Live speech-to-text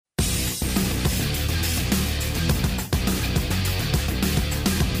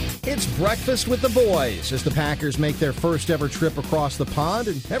It's Breakfast with the Boys as the Packers make their first ever trip across the pond,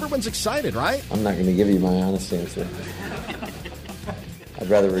 and everyone's excited, right? I'm not going to give you my honest answer. I'd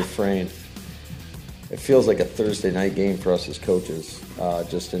rather refrain. It feels like a Thursday night game for us as coaches,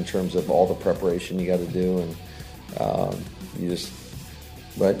 just in terms of all the preparation you got to do, and you just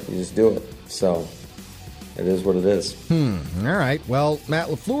do it. So it is what it is. All right. Well, Matt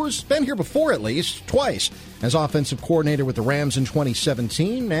LaFleur's been here before, at least twice, as offensive coordinator with the Rams in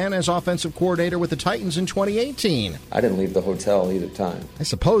 2017 and as offensive coordinator with the Titans in 2018. I didn't leave the hotel either time. I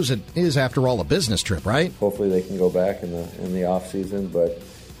suppose it is, after all, a business trip, right? Hopefully they can go back in the off season, but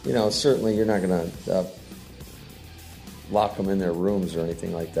certainly you're not going to lock them in their rooms or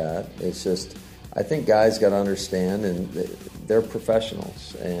anything like that. It's just, I think guys got to understand, and they're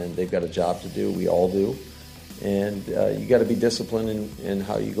professionals, and they've got a job to do. We all do. And you got to be disciplined in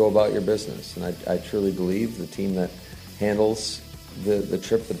how you go about your business. And I truly believe the team that handles the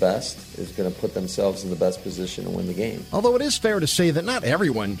trip the best is going to put themselves in the best position to win the game. Although it is fair to say that not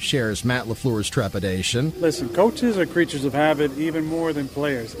everyone shares Matt LaFleur's trepidation. Listen, coaches are creatures of habit even more than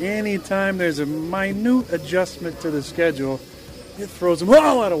players. Anytime there's a minute adjustment to the schedule, it throws them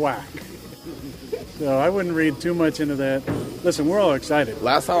all out of whack. So I wouldn't read too much into that. Listen, we're all excited.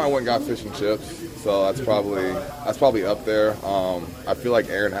 Last time I went and got fish and chips, so that's probably up there. I feel like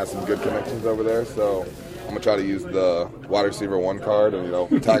Aaron has some good connections over there, so I'm gonna try to use the wide receiver 1 card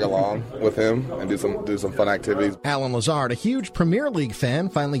and tag along with him and do some fun activities. Alan Lazard, a huge Premier League fan,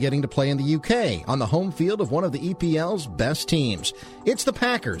 finally getting to play in the UK on the home field of one of the EPL's best teams. It's the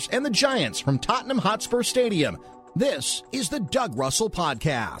Packers and the Giants from Tottenham Hotspur Stadium. This is the Doug Russell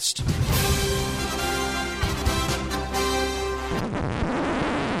Podcast.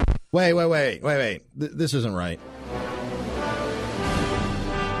 Wait. This isn't right.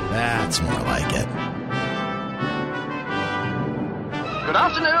 That's more like it. Good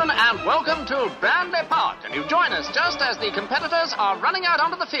afternoon and welcome to Brandy Park. And you join us just as the competitors are running out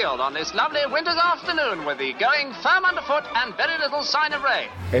onto the field on this lovely winter's afternoon with the going firm underfoot and very little sign of rain.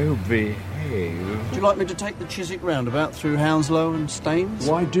 Oh, behave. Would you like me to take the Chiswick roundabout through Hounslow and Staines?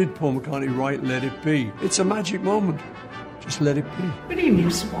 Why did Paul McCartney write Let It Be? It's a magic moment. Just let it be. What do you mean,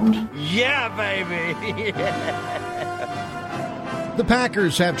 Swan? Yeah, baby! The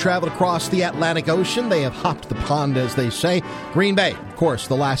Packers have traveled across the Atlantic Ocean. They have hopped the pond, as they say. Green Bay, of course,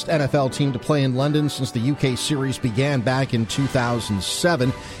 the last NFL team to play in London since the UK series began back in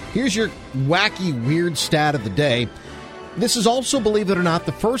 2007. Here's your wacky, weird stat of the day. This is also, believe it or not,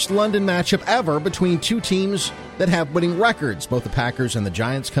 the first London matchup ever between two teams that have winning records. Both the Packers and the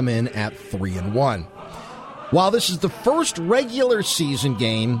Giants come in at 3-1. While this is the first regular season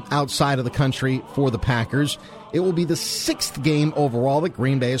game outside of the country for the Packers, it will be the 6th game overall that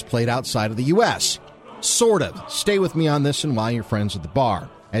Green Bay has played outside of the U.S. Sort of. Stay with me on this and while you're friends at the bar,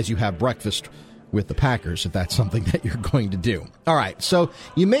 as you have breakfast with the Packers, if that's something that you're going to do. All right, so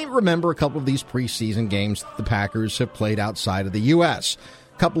you may remember a couple of these preseason games that the Packers have played outside of the U.S.,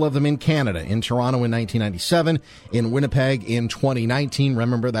 couple of them in Canada, in Toronto in 1997, in Winnipeg in 2019.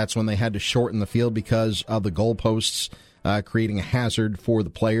 Remember, that's when they had to shorten the field because of the goalposts creating a hazard for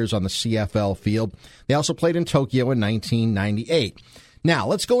the players on the CFL field. They also played in Tokyo in 1998. Now,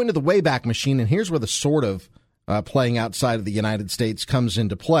 let's go into the Wayback Machine, and here's where the sort of playing outside of the United States comes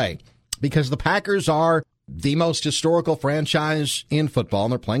into play. Because the Packers are the most historical franchise in football,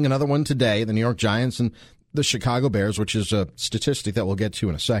 and they're playing another one today, the New York Giants and the Chicago Bears, which is a statistic that we'll get to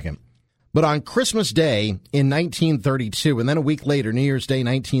in a second. But on Christmas Day in 1932, and then a week later, New Year's Day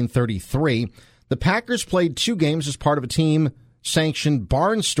 1933, the Packers played 2 games as part of a team-sanctioned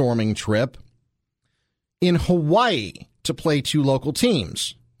barnstorming trip in Hawaii to play 2 local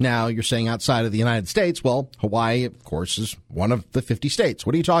teams. Now, you're saying outside of the United States. Well, Hawaii, of course, is one of the 50 states.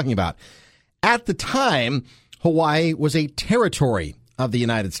 What are you talking about? At the time, Hawaii was a territory of the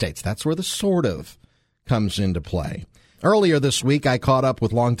United States. That's where the sort of comes into play. Earlier this week, I caught up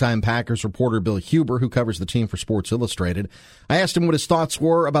with longtime Packers reporter Bill Huber, who covers the team for Sports Illustrated. I asked him what his thoughts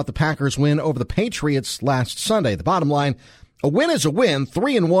were about the Packers' win over the Patriots last Sunday. The bottom line, a win is a win.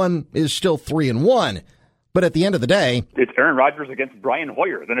 3-1 is still 3-1. But at the end of the day, it's Aaron Rodgers against Brian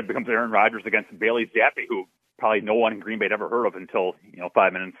Hoyer. Then it becomes Aaron Rodgers against Bailey Zappi, who probably no one in Green Bay had ever heard of until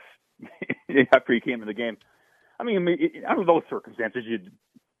 5 minutes after he came in the game. I mean, under those circumstances,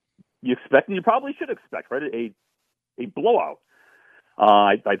 you expect, and you probably should expect, right? A blowout.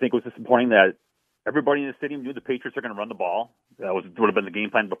 I think it was disappointing that everybody in the stadium knew the Patriots are going to run the ball. That would have been the game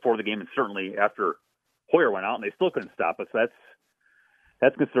plan before the game, and certainly after Hoyer went out, and they still couldn't stop us.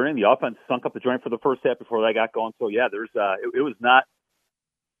 That's concerning. The offense sunk up the joint for the first half before that got going. So yeah, it was not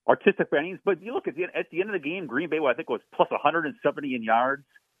artistic by any means. But you look at the end of the game, Green Bay, I think, was plus 170 in yards.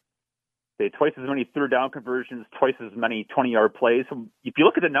 They had twice as many third down conversions, twice as many 20-yard plays. So if you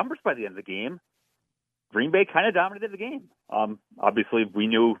look at the numbers by the end of the game, Green Bay kind of dominated the game. Obviously, we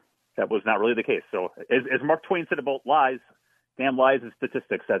knew that was not really the case. So as Mark Twain said about lies, damn lies and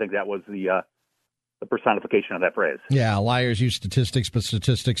statistics, I think that was the personification of that phrase. Yeah, liars use statistics, but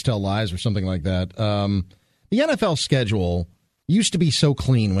statistics tell lies or something like that. The NFL schedule used to be so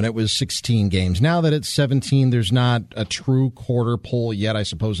clean when it was 16 games. Now that it's 17, there's not a true quarter pull yet, I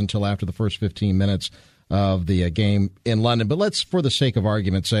suppose, until after the first 15 minutes of the game in London. But let's, for the sake of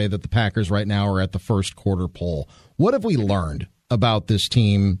argument, say that the Packers right now are at the first quarter pull. What have we learned about this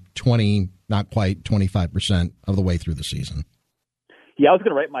team 20, not quite 25% of the way through the season? Yeah, I was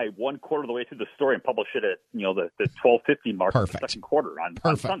going to write my one quarter of the way through the story and publish it at the 12:50 mark of the second quarter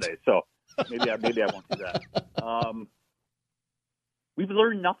on Sunday. So maybe I won't do that. We've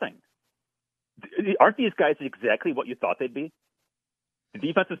learned nothing. Aren't these guys exactly what you thought they'd be? The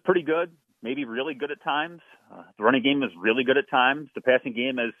defense is pretty good, maybe really good at times. The running game is really good at times. The passing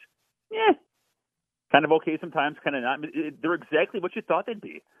game is, kind of okay sometimes, kind of not. They're exactly what you thought they'd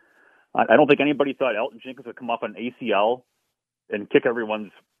be. I don't think anybody thought Elton Jenkins would come off an ACL and kick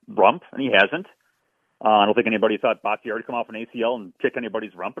everyone's rump, and he hasn't. I don't think anybody thought Bakhtiari would come off an ACL and kick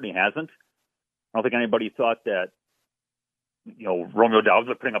anybody's rump, and he hasn't. I don't think anybody thought that Romeo Doubs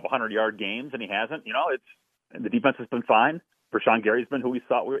was putting up 100-yard games, and he hasn't. The defense has been fine. Rashawn Gary's been who we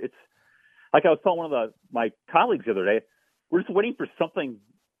thought we were. It's like I was telling one of my colleagues the other day, we're just waiting for something,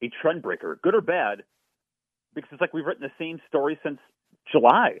 a trend breaker, good or bad, because it's like we've written the same story since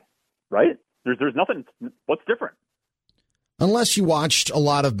July, right? There's nothing. What's different? Unless you watched a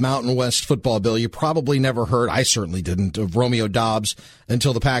lot of Mountain West football, Bill, you probably never heard, I certainly didn't, of Romeo Doubs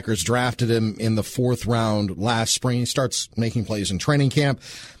until the Packers drafted him in the 4th round last spring. He starts making plays in training camp.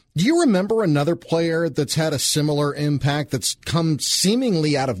 Do you remember another player that's had a similar impact that's come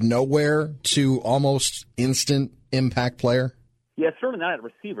seemingly out of nowhere to almost instant impact player? Yeah, certainly not at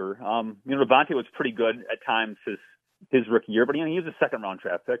receiver. Devontae was pretty good at times his rookie year, but he was a 2nd round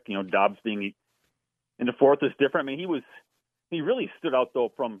draft pick. Doubs being in the 4th is different. I mean, he really stood out, though,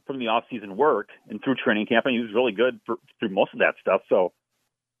 from the off-season work and through training camp, and he was really good through most of that stuff. So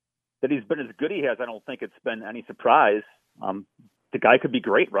that he's been as good as he has, I don't think it's been any surprise. The guy could be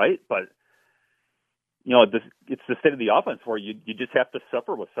great, right? But, it's the state of the offense where you just have to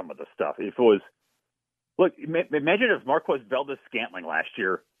suffer with some of the stuff. If it was – look, imagine if Marquez Valdes-Scantling last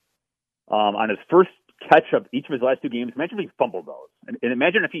year on his first catch of each of his last 2 games, imagine if he fumbled those. And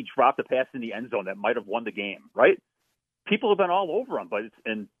imagine if he dropped a pass in the end zone that might have won the game, right? People have been all over him, but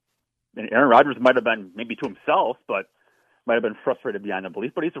and Aaron Rodgers might have been maybe to himself, but might have been frustrated beyond the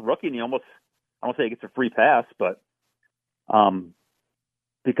belief. But he's a rookie, and I don't say he gets a free pass, but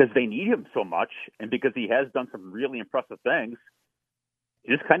because they need him so much, and because he has done some really impressive things,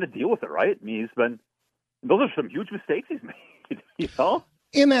 you just kind of deal with it, right? I mean, those are some huge mistakes he's made,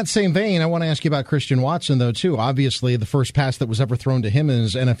 In that same vein, I want to ask you about Christian Watson, though, too. Obviously, the first pass that was ever thrown to him in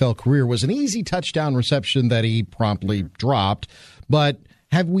his NFL career was an easy touchdown reception that he promptly dropped. But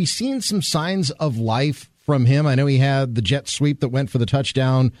have we seen some signs of life from him? I know he had the jet sweep that went for the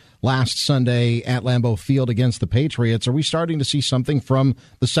touchdown last Sunday at Lambeau Field against the Patriots. Are we starting to see something from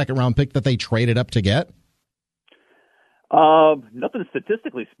the 2nd-round pick that they traded up to get? Nothing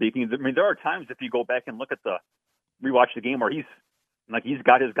statistically speaking. I mean, there are times if you go back and look at rewatch the game where he's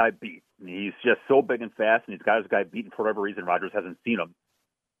got his guy beat. I mean, he's just so big and fast, and he's got his guy beat, and for whatever reason, Rodgers hasn't seen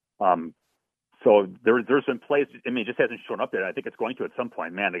him. So there's been plays. I mean, it just hasn't shown up yet. I think it's going to at some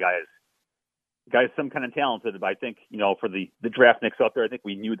point. Man, the guy is some kind of talented. But I think for the draft nicks out there, I think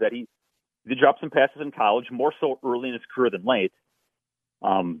we knew that he did drop some passes in college, more so early in his career than late.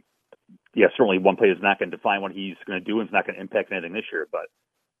 Certainly one play is not going to define what he's going to do, and it's not going to impact anything this year. But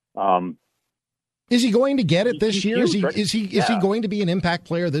is he going to get it this year? Is he going to be an impact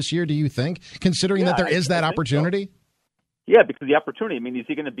player this year, do you think, considering that there is that opportunity? So. Yeah, because the opportunity, I mean, is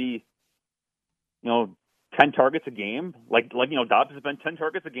he going to be, 10 targets a game? Like Dobbs has been 10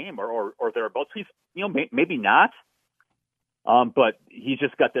 targets a game or thereabouts. He's, maybe not. But he's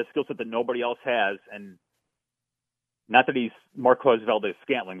just got that skill set that nobody else has. And not that he's Marquez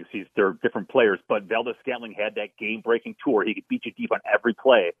Valdes-Scantling, they're different players, but Valdes-Scantling had that game-breaking tour where he could beat you deep on every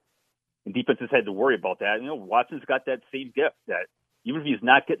play. And defenses had to worry about that. Watson's got that same gift that even if he's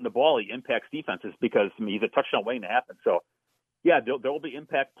not getting the ball, he impacts defenses because he's a touchdown waiting to happen. So, yeah, there will be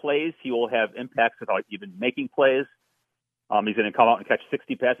impact plays. He will have impacts without even making plays. He's going to come out and catch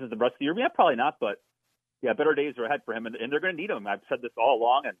 60 passes the rest of the year. Yeah, probably not, but yeah, better days are ahead for him, and they're going to need him. I've said this all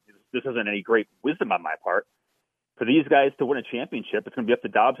along, and this isn't any great wisdom on my part. For these guys to win a championship, it's going to be up to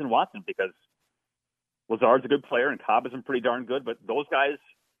Dobbs and Watson because Lazard's a good player and Cobb isn't pretty darn good, but those guys,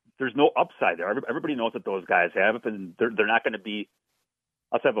 there's no upside there. Everybody knows what those guys have, and they're not going to be,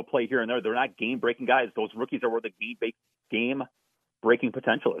 outside of a play here and there, they're not game-breaking guys. Those rookies are where the game-breaking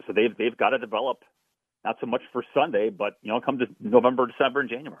potential is. So they've got to develop, not so much for Sunday, but, come to November, December, and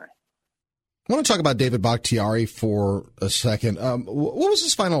January. I want to talk about David Bakhtiari for a second. What was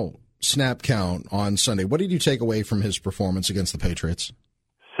his final snap count on Sunday? What did you take away from his performance against the Patriots?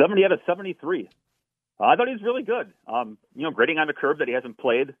 70 out of 73. I thought he was really good. Grading on the curve that he hasn't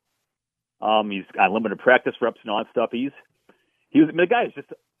played. He's got limited practice reps and all that stuff. The guy is just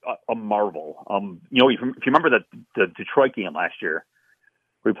a marvel. If you remember the Detroit game last year,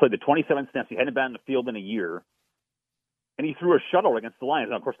 where he played the 27 snaps, he hadn't been on the field in a year, and he threw a shuttle against the Lions.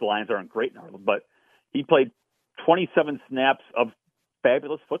 Now, of course, the Lions aren't great now, but he played 27 snaps of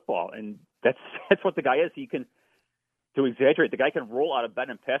fabulous football, and that's what the guy is. He can, to exaggerate, the guy can roll out of bed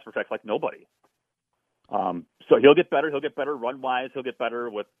and pass protect like nobody. So he'll get better. He'll get better run-wise. He'll get better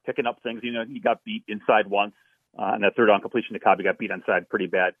with picking up things. He got beat inside once on that third down completion to Cobb. He got beat inside pretty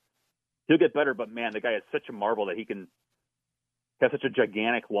bad. He'll get better, but man, the guy is such a marvel that he can have such a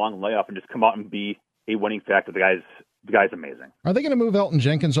gigantic long layoff and just come out and be a winning factor. The guy's amazing. Are they going to move Elton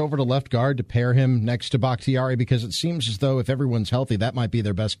Jenkins over to left guard to pair him next to Bakhtiari? Because it seems as though if everyone's healthy, that might be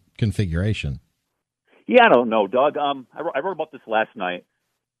their best configuration. Yeah, I don't know, Doug. I wrote about this last night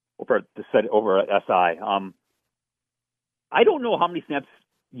over at SI. I don't know how many snaps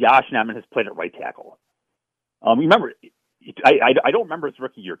Josh Namath has played at right tackle. Remember, I don't remember his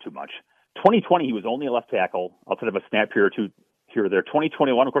rookie year too much. 2020, he was only a left tackle outside of a snap here or two here or there.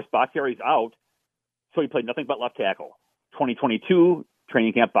 2021, of course, Bakhtiari's out, so he played nothing but left tackle. 2022,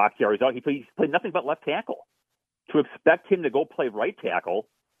 training camp, Bakhtiari's out. He played nothing but left tackle. To expect him to go play right tackle,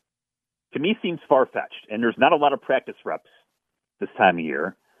 to me, seems far-fetched, and there's not a lot of practice reps this time of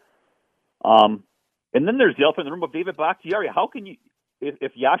year. And then there's the elephant in the room of David Bakhtiari. How can you,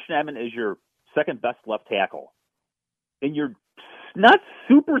 if Josh Namath is your second best left tackle, and you're not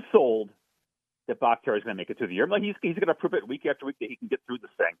super sold that Bakhtiari is going to make it through the year, he's going to prove it week after week that he can get through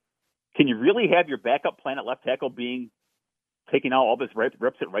this thing. Can you really have your backup plan at left tackle taking out all this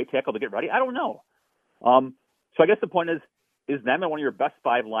reps at right tackle to get ready? I don't know. So I guess the point is Namath one of your best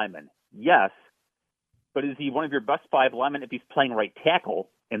five linemen? Yes, but is he one of your best five linemen if he's playing right tackle?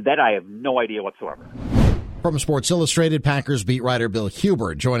 And that I have no idea whatsoever. From Sports Illustrated, Packers beat writer Bill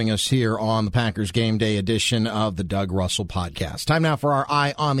Hubert joining us here on the Packers Game Day edition of the Doug Russell Podcast. Time now for our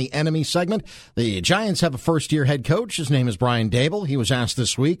Eye on the Enemy segment. The Giants have a first-year head coach. His name is Brian Daboll. He was asked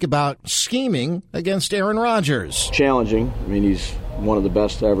this week about scheming against Aaron Rodgers. Challenging. I mean, he's one of the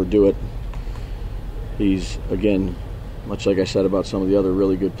best to ever do it. He's, again, much like I said about some of the other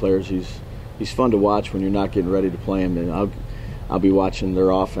really good players, he's fun to watch when you're not getting ready to play him. And I'll be watching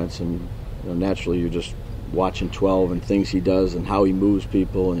their offense, and naturally you're just watching 12 and things he does and how he moves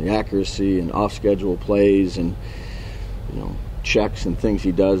people and the accuracy and off-schedule plays and checks and things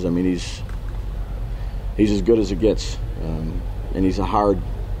he does. I mean, he's as good as it gets, and he's a hard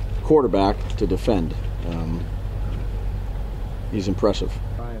quarterback to defend. He's impressive.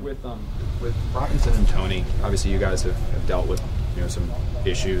 With Robinson and Toney, obviously you guys have dealt with some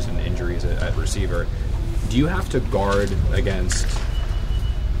issues and injuries at receiver. Do you have to guard against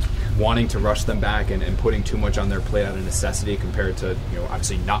wanting to rush them back and putting too much on their plate out of necessity compared to,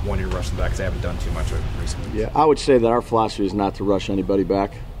 obviously not wanting to rush them back because they haven't done too much recently? Yeah, I would say that our philosophy is not to rush anybody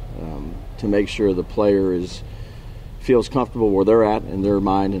back, to make sure the player feels comfortable where they're at in their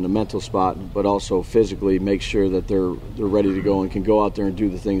mind and a mental spot, but also physically make sure that they're ready to go and can go out there and do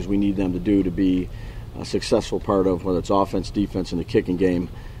the things we need them to do to be a successful part of, whether it's offense, defense, and the kicking game.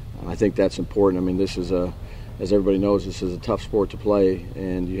 I think that's important. I mean, this is as everybody knows, this is a tough sport to play,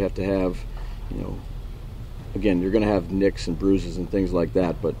 and you have to have, again, you're going to have nicks and bruises and things like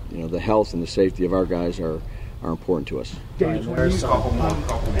that, but, the health and the safety of our guys are important to us. Dave,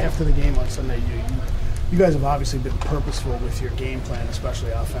 after the game on Sunday, you guys have obviously been purposeful with your game plan,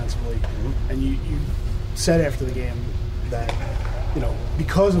 especially offensively, and you said after the game that,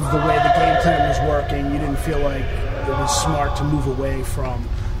 because of the way the game plan was working, you didn't feel like it was smart to move away from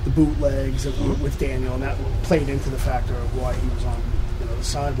the bootlegs with Daniel, and that played into the factor of why he was on the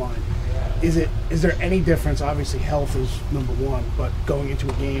sideline. Is there any difference? Obviously, health is number one, but going into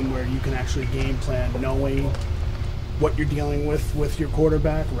a game where you can actually game plan knowing what you're dealing with your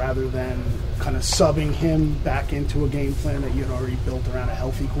quarterback rather than kind of subbing him back into a game plan that you had already built around a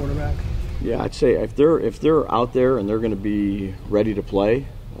healthy quarterback? Yeah, I'd say if they're out there and they're going to be ready to play,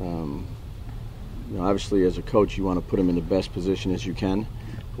 obviously as a coach you want to put them in the best position as you can.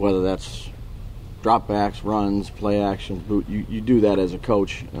 Whether that's dropbacks, runs, play action, boot, you do that as a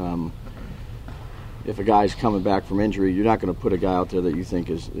coach. if a guy's coming back from injury, you're not going to put a guy out there that you think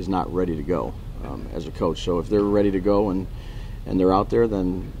is not ready to go as a coach. So if they're ready to go and they're out there,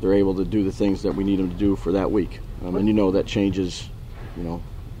 then they're able to do the things that we need them to do for that week. And that changes,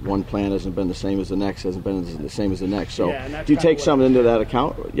 one plan hasn't been the same as the next, hasn't been the same as the next. So do you take something into that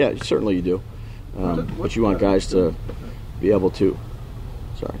account? Yeah, certainly you do. But you want guys to be able to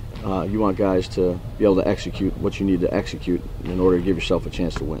execute what you need to execute in order to give yourself a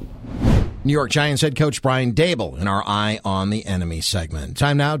chance to win. New York Giants head coach Brian Daboll in our Eye on the Enemy segment.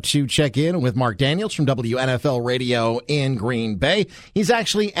 Time now to check in with Mark Daniels from WNFL Radio in Green Bay. He's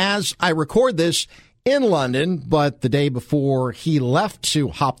actually, as I record this, in London, but the day before he left to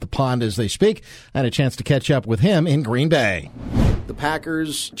hop the pond, as they speak, I had a chance to catch up with him in Green Bay. The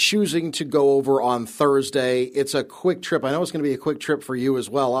Packers choosing to go over on Thursday. It's a quick trip. I know it's going to be a quick trip for you as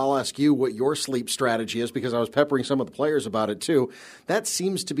well. I'll ask you what your sleep strategy is because I was peppering some of the players about it too. That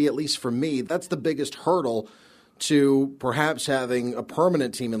seems to be, at least for me, that's the biggest hurdle to perhaps having a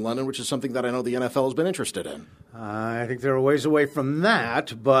permanent team in London, which is something that I know the NFL has been interested in. I think they're a ways away from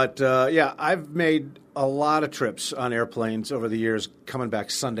that, but I've made a lot of trips on airplanes over the years, coming back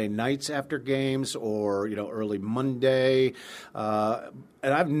Sunday nights after games or early Monday, and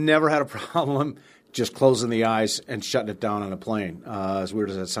I've never had a problem just closing the eyes and shutting it down on a plane. As weird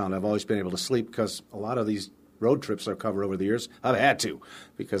as that sounds, I've always been able to sleep because a lot of these road trips I've covered over the years, I've had to,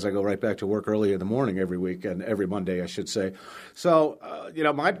 because I go right back to work early in the morning every week, and every Monday, I should say. So,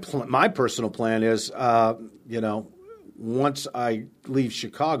 my personal plan is, once I leave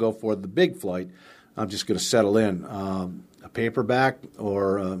Chicago for the big flight, I'm just going to settle in. A paperback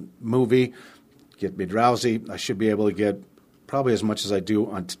or a movie, get me drowsy. I should be able to get probably as much as I do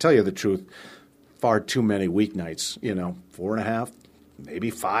on, to tell you the truth, far too many weeknights, 4.5, maybe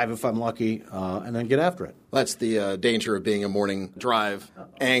 5 if I'm lucky, and then get after it. That's the danger of being a morning drive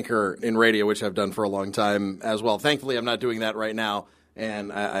anchor in radio, which I've done for a long time as well. Thankfully, I'm not doing that right now,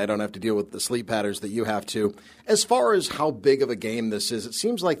 and I don't have to deal with the sleep patterns that you have to. As far as how big of a game this is, it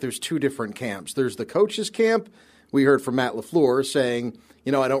seems like there's two different camps. There's the coaches' camp. We heard from Matt LaFleur saying,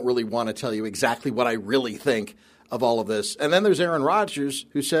 I don't really want to tell you exactly what I really think of all of this. And then there's Aaron Rodgers,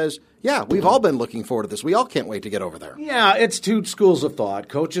 who says, yeah, we've all been looking forward to this. We all can't wait to get over there. Yeah, it's two schools of thought.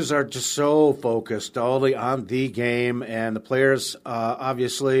 Coaches are just so focused only on the game, and the players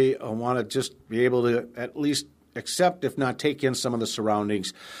obviously want to just be able to at least accept, if not take in, some of the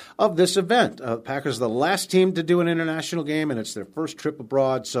surroundings of this event. Packers are the last team to do an international game, and it's their first trip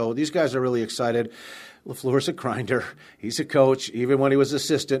abroad, so these guys are really excited. LaFleur's a grinder. He's a coach. Even when he was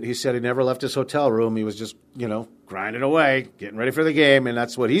assistant, he said he never left his hotel room. He was just, grinding away, getting ready for the game, and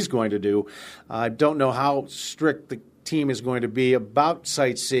that's what he's going to do. I don't know how strict the team is going to be about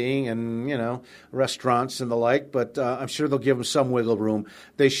sightseeing and, restaurants and the like, but I'm sure they'll give them some wiggle room.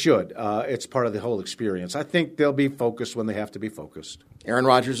 They should. It's part of the whole experience. I think they'll be focused when they have to be focused. Aaron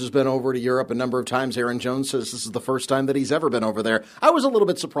Rodgers has been over to Europe a number of times. Aaron Jones says this is the first time that he's ever been over there. I was a little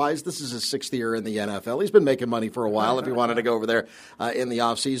bit surprised. This is his 6th year in the NFL. He's been making money for a while if he wanted to go over there in the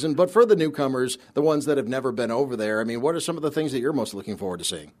offseason. But for the newcomers, the ones that have never been over there, what are some of the things that you're most looking forward to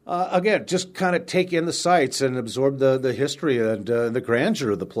seeing? Again, just kind of take in the sights and absorb the history and the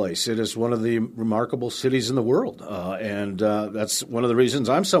grandeur of the place. It is one of the remarkable cities in the world, and that's one of the reasons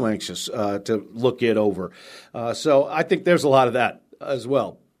I'm so anxious to look it over. So I think there's a lot of that as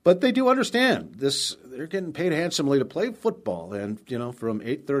well. But they do understand this. They're getting paid handsomely to play football, and from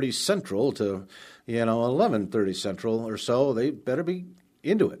 8:30 Central to 11:30 Central or so, they better be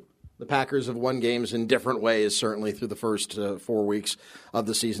into it. The Packers have won games in different ways, certainly through the first 4 weeks of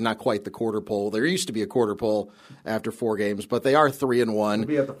the season. Not quite the quarter pole. There used to be a quarter pole after 4 games, but they are 3-1. We'll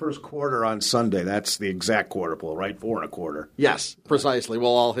be at the first quarter on Sunday. That's the exact quarter pole, right? 4 1/4. Yes, precisely.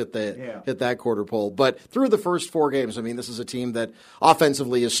 We'll all hit that quarter pole. But through the first 4 games, this is a team that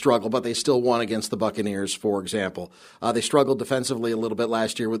offensively has struggled, but they still won against the Buccaneers, for example. They struggled defensively a little bit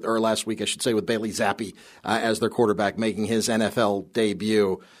last week, I should say, with Bailey Zappi as their quarterback, making his NFL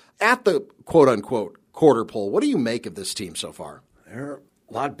debut. At the quote-unquote quarter pole, what do you make of this team so far? They're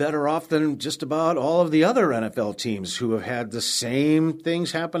a lot better off than just about all of the other NFL teams who have had the same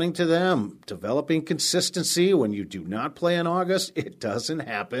things happening to them. Developing consistency. When you do not play in August, it doesn't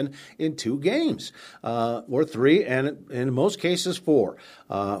happen in 2 games or 3, and in most cases 4.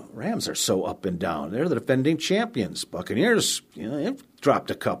 Rams are so up and down. They're the defending champions. Buccaneers, they've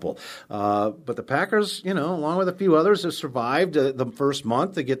dropped a couple. But the Packers, along with a few others, have survived the first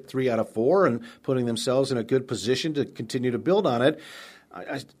month. They get 3 out of 4 and putting themselves in a good position to continue to build on it.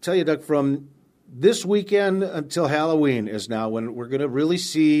 I tell you, Doug, from this weekend until Halloween is now when we're going to really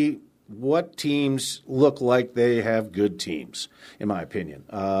see what teams look like they have good teams, in my opinion,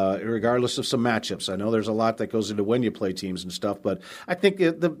 regardless of some matchups. I know there's a lot that goes into when you play teams and stuff, but I think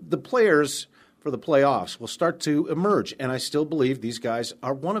the players for the playoffs will start to emerge, and I still believe these guys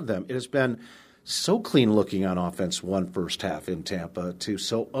are one of them. It has been so clean looking on offense one first half in Tampa to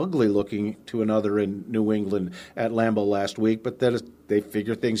so ugly looking to another in New England at Lambeau last week, but then they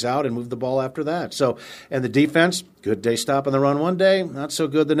figure things out and move the ball after that. So, and the defense, good day stopping the run one day, not so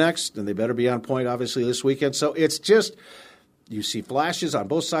good the next, and they better be on point obviously this weekend. So it's just, you see flashes on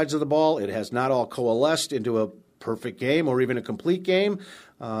both sides of the ball. It has not all coalesced into a perfect game or even a complete game,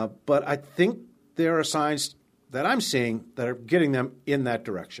 but I think there are signs that I'm seeing that are getting them in that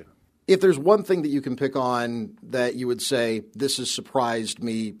direction. If there's one thing that you can pick on that you would say, this has surprised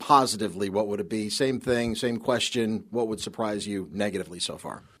me positively, what would it be? Same thing, same question. What would surprise you negatively so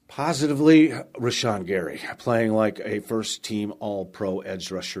far? Positively, Rashawn Gary, playing like a first-team all-pro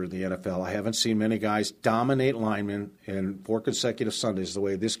edge rusher in the NFL. I haven't seen many guys dominate linemen in 4 consecutive Sundays the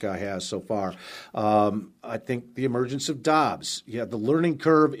way this guy has so far. I think the emergence of Dobbs. Yeah, the learning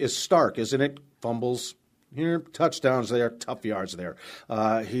curve is stark, isn't it? Fumbles here, touchdowns there, tough yards there.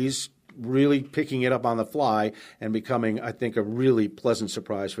 He's really picking it up on the fly and becoming, I think, a really pleasant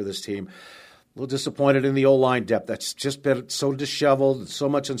surprise for this team. A little disappointed in the O-line depth. That's just been so disheveled, so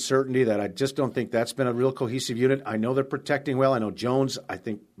much uncertainty that I just don't think that's been a real cohesive unit. I know they're protecting well. I know Jones, I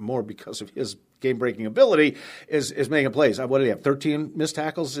think more because of his game-breaking ability, is making plays. What did he have, 13 missed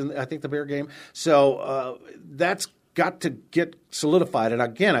tackles in, I think, the Bear game? So that's got to get solidified. And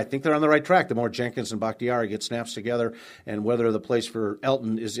again, I think they're on the right track. The more Jenkins and Bakhtiari get snaps together, and whether the place for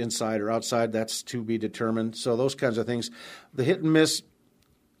Elton is inside or outside, that's to be determined. So those kinds of things. The hit and miss,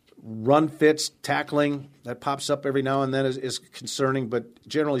 run fits, tackling, that pops up every now and then is concerning. But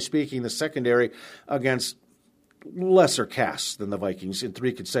generally speaking, the secondary against lesser casts than the Vikings in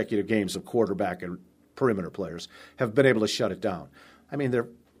 3 consecutive games of quarterback and perimeter players have been able to shut it down. I mean, they're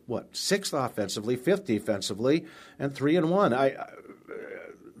 6th offensively, 5th defensively, and 3-1.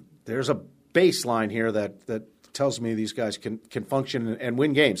 There's a baseline here that tells me these guys can function and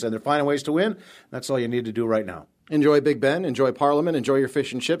win games, and they're finding ways to win. That's all you need to do right now. Enjoy Big Ben, enjoy Parliament, enjoy your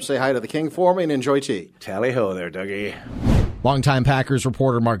fish and chips, say hi to the king for me, and enjoy tea. Tally-ho there, Dougie. Longtime Packers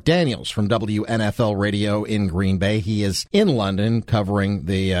reporter Mark Daniels from WNFL Radio in Green Bay. He is in London covering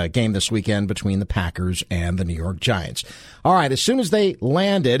the game this weekend between the Packers and the New York Giants. All right, as soon as they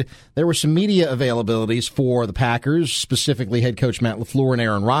landed, there were some media availabilities for the Packers, specifically head coach Matt LaFleur and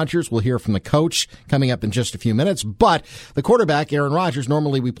Aaron Rodgers. We'll hear from the coach coming up in just a few minutes. But the quarterback, Aaron Rodgers,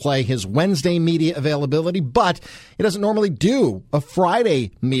 normally we play his Wednesday media availability, but he doesn't normally do a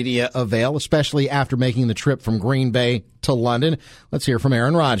Friday media avail, especially after making the trip from Green Bay to London. Let's hear from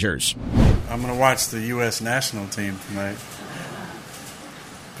Aaron Rodgers. I'm going to watch the U.S. national team tonight.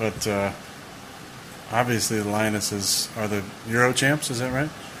 But obviously the Lionesses are the Euro champs, is that right?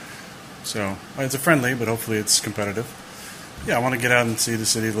 So it's a friendly, but hopefully it's competitive. Yeah, I want to get out and see the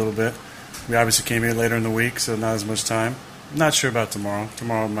city a little bit. We obviously came here later in the week, so not as much time. I'm not sure about tomorrow.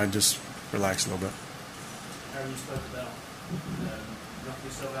 Tomorrow I might just relax a little bit. How you spoke about knocking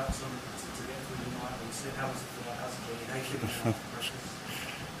yourself out to get through the night and see how was it for that? How's it going?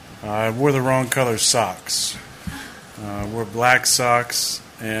 I wore the wrong color socks. Wore black socks,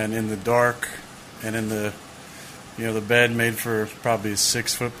 and in the dark, and in the bed made for probably a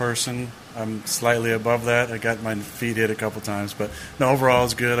 6-foot person. I'm slightly above that. I got my feet hit a couple times, but no, overall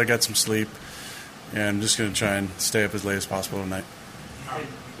it's good. I got some sleep, and I'm just going to try and stay up as late as possible tonight.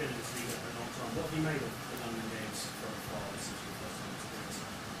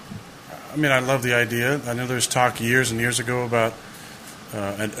 I mean, I love the idea. I know there's talk years and years ago about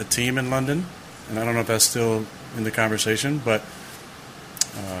a team in London, and I don't know if that's still in the conversation, but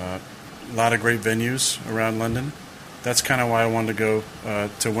a lot of great venues around London. That's kind of why I wanted to go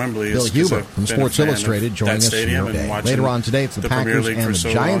to Wembley. Bill Huber from Sports Illustrated joining us here today. Later on today, it's the Packers and the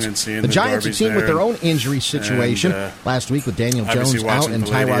Giants. The Giants, a team with their own injury situation. Last week with Daniel Jones out and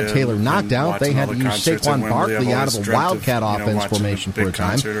Tyrod Taylor knocked out, they had to use Saquon Barkley out of a Wildcat offense formation for a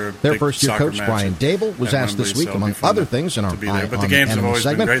time. Their first-year coach, Brian Dable, was asked this week, among other things, in our Eye on the Enemy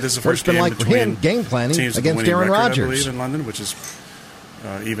segment, what it's been like for him game planning against Aaron Rodgers. In London, which is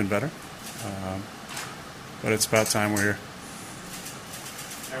even better. But it's about time we're here.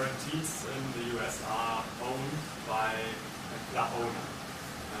 Aaron, teams in the U.S. are owned by a club owner.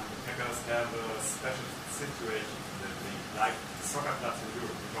 The Packers have a special situation that they, like the soccer clubs in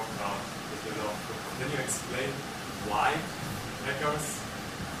Europe, we talk about with the law. Can you explain why Packers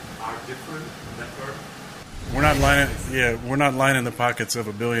are different in that term? We're not lining the pockets of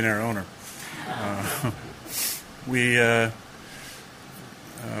a billionaire owner.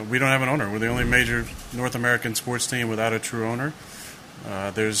 we don't have an owner. We're the only major North American sports team without a true owner.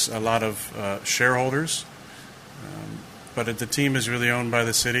 There's a lot of shareholders, but the team is really owned by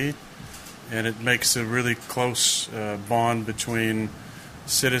the city, and it makes a really close bond between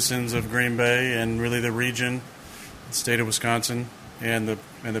citizens of Green Bay and really the region, the state of Wisconsin, and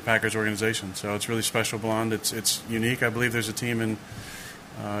the Packers organization. So it's really special bond. It's unique. I believe there's a team in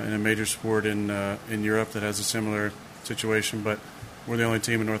a major sport in Europe that has a similar situation, but we're the only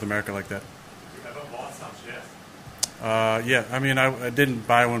team in North America like that. You haven't bought some yet? Yeah, I mean, I didn't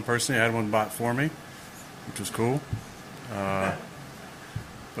buy one personally. I had one bought for me, which was cool.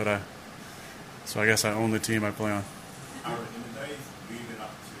 So I guess I own the team I play on. Aaron, in the days leading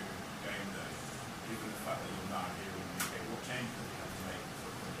up to game day, given the fact that you're not here in the UK, what changes do you have to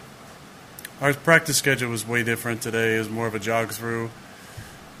make? Our practice schedule was way different today. It was more of a jog through.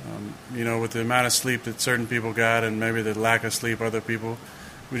 With the amount of sleep that certain people got and maybe the lack of sleep other people,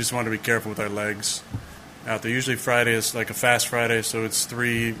 we just wanted to be careful with our legs out there. Usually Friday is like a fast Friday, so it's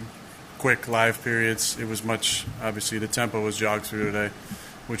 3 quick live periods. It was obviously the tempo was jog through today,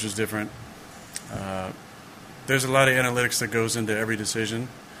 which is different. There's a lot of analytics that goes into every decision,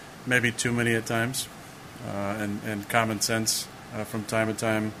 maybe too many at times, and common sense from time to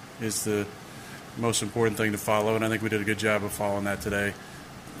time is the most important thing to follow, and I think we did a good job of following that today.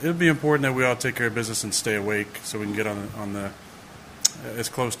 It would be important that we all take care of business and stay awake so we can get on the as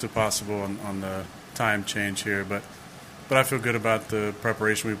close to possible on the time change here. But I feel good about the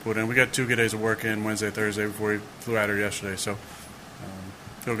preparation we put in. We got 2 good days of work in Wednesday, Thursday before we flew out here yesterday, so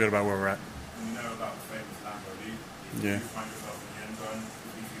feel good about where we're at. You know about the famous Lambo League. If Yeah. you find yourself in the end zone,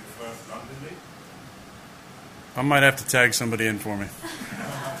 will you be the first London League? I might have to tag somebody in for me.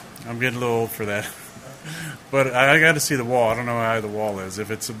 I'm getting a little old for that. But I got to see the wall. I don't know how high the wall is. If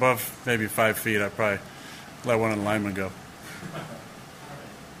it's above maybe 5 feet, I'd probably let one of the linemen go.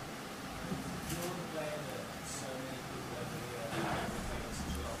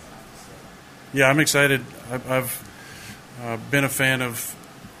 Yeah, I'm excited. I've been a fan of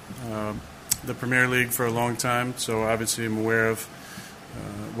the Premier League for a long time, so obviously I'm aware of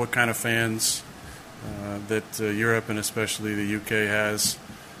what kind of fans that Europe and especially the UK has.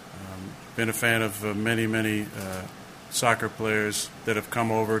 Been a fan of many soccer players that have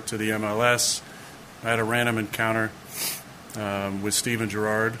come over to the MLS. I had a random encounter with Steven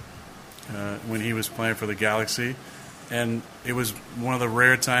Gerrard when he was playing for the Galaxy, and it was one of the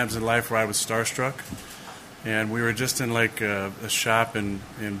rare times in life where I was starstruck. And we were just in like a shop in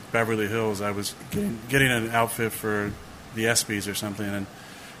Beverly Hills. I was getting an outfit for the ESPYs or something,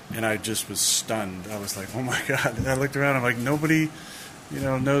 and I just was stunned. I was like, oh my God. And I looked around, I'm like, nobody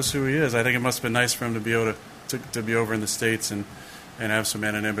knows who he is. I think it must have been nice for him to be able to be over in the States and have some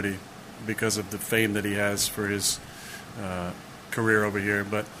anonymity because of the fame that he has for his career over here.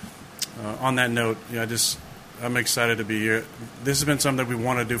 But on that note, I'm excited to be here. This has been something that we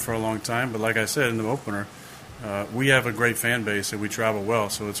want to do for a long time, but like I said in the opener, we have a great fan base and we travel well,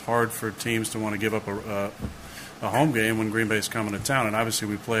 so it's hard for teams to want to give up a home game when Green Bay is coming to town. And obviously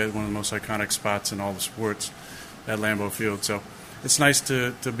we play at one of the most iconic spots in all the sports at Lambeau Field. So it's nice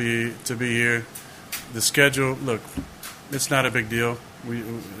to be here. The schedule, look, it's not a big deal.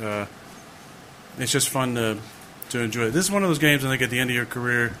 It's just fun to enjoy it. This is one of those games I think at the end of your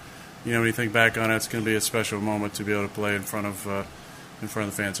career, when you think back on it, it's going to be a special moment to be able to play in front of the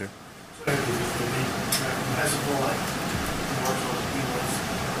fans here.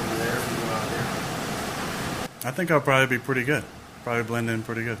 I think I'll probably be pretty good. Probably blend in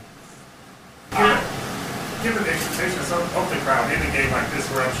pretty good. Given the expectations of the crowd in a game like this,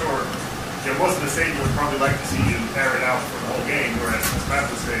 where I'm sure most of the stadium would probably like to see you air it out for the whole game, whereas as Matt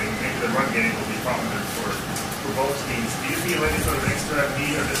was saying, maybe the run game will be prominent for both teams. Do you feel any sort of extra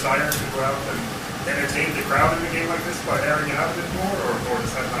need or desire to go out and entertain the crowd in a game like this by airing it out a bit more, or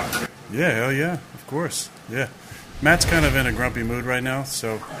does that not? Yeah, hell yeah, of course. Yeah, Matt's kind of in a grumpy mood right now,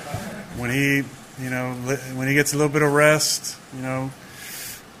 so when he gets a little bit of rest, we'll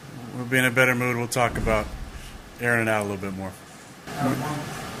be in a better mood. We'll talk about airing it out a little bit more.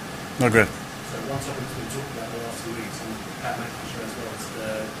 No, good. So one topic we've been talking about the last 2 weeks, and Pat McIntyre as well, is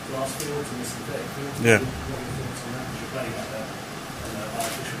the grass fields and the synthetic fields. Yeah. What are your thoughts on that? Because you're playing at an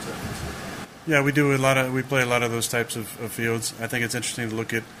artificial turf. Yeah, we play a lot of those types of fields. I think it's interesting to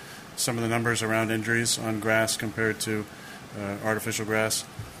look at some of the numbers around injuries on grass compared to artificial grass.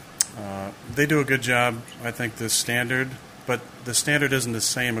 They do a good job, I think, the standard, but the standard isn't the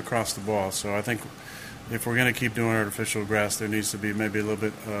same across the ball. So I think if we're going to keep doing artificial grass, there needs to be maybe a little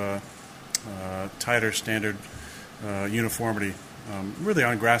bit tighter standard uniformity, really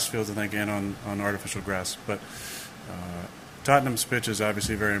on grass fields, I think, and on artificial grass. But Tottenham's pitch is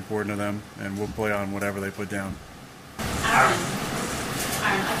obviously very important to them, and we'll play on whatever they put down. Aaron,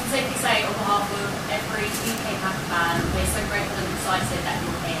 I can safely say on behalf of every UK Packer fan, we're so grateful and excited that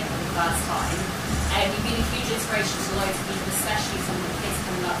you're here for the first time. You've been a huge inspiration to loads of people, especially some of the kids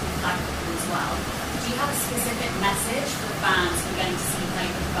coming up with flag football as well. Do you have a specific message for the fans who are going to see you play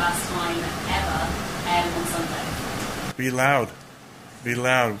for the first time ever on Sunday? Be loud. Be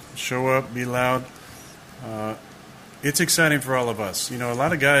loud. Show up. Be loud. It's exciting for all of us. You know, a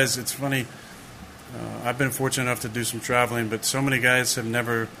lot of guys, it's funny, I've been fortunate enough to do some traveling, but so many guys have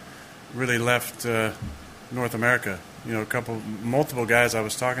never really left North America. You know, multiple guys I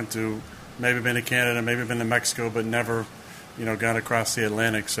was talking to, maybe been to Canada, maybe been to Mexico, but never, you know, gone across the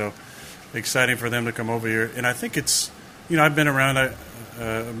Atlantic. So exciting for them to come over here. And I think it's, you know, I've been around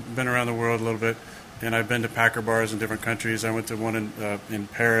the world a little bit, and I've been to Packer bars in different countries. I went to one in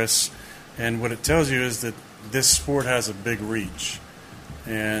Paris, and what it tells you is that this sport has a big reach.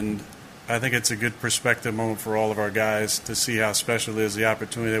 And I think it's a good perspective moment for all of our guys to see how special it is, the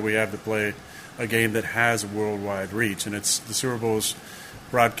opportunity that we have to play a game that has worldwide reach. And it's the Super Bowl's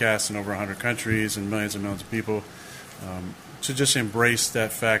broadcast in over 100 countries and millions of people. To just embrace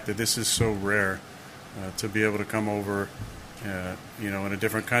that fact that this is so rare, to be able to come over, you know, in a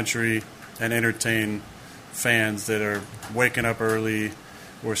different country and entertain fans that are waking up early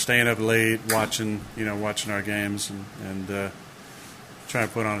or staying up late watching our games and trying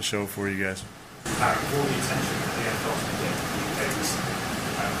to put on a show for you guys. All the attention that the NFL's been getting from the UK recently,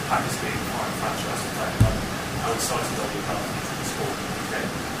 Packers being a foreign franchise and playing London, how excited are you about the sport in the UK?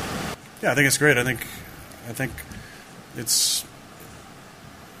 Yeah, I think it's great. I think it's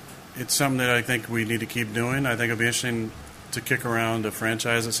something that I think we need to keep doing. I think it'll be interesting to kick around a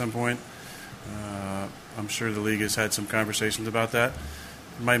franchise at some point. I'm sure the league has had some conversations about that.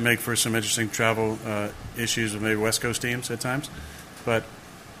 It might make for some interesting travel issues with maybe West Coast teams at times. But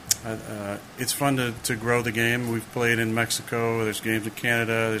it's fun to grow the game. We've played in Mexico. There's games in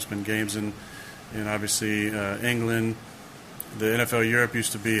Canada. There's been games in obviously England. The NFL Europe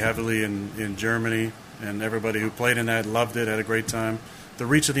used to be heavily in Germany, and everybody who played in that loved it, had a great time. The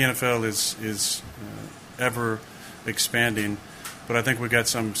reach of the NFL is ever expanding, but I think we got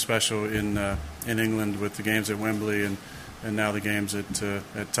something special in England with the games at Wembley and now the games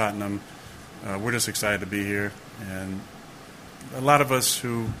at Tottenham. We're just excited to be here, and a lot of us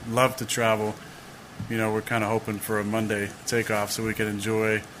who love to travel, you know, we're kind of hoping for a Monday takeoff so we can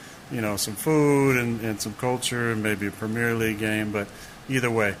enjoy, you know, some food and some culture and maybe a Premier League game. But either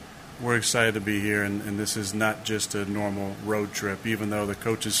way, we're excited to be here, and this is not just a normal road trip, even though the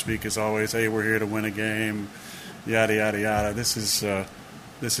coaches speak as always, hey, we're here to win a game, yada, yada, yada. This is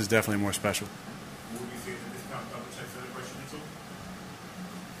definitely more special. Will you see the discount double check celebration at all?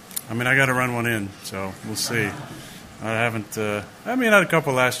 I mean, I got to run one in, so we'll see. I haven't. I mean, I had a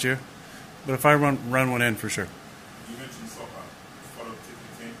couple last year, but if I run one in, for sure. You mentioned soccer. Follow a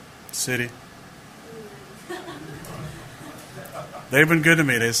particular team? City. They've been good to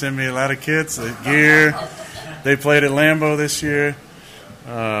me. They send me a lot of kits, gear. They played at Lambeau this year.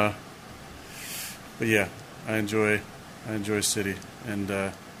 But yeah, I enjoy City,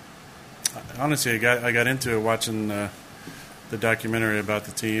 and honestly, I got into it watching the documentary about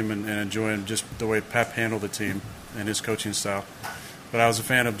the team and enjoying just the way Pep handled the team and his coaching style. But I was a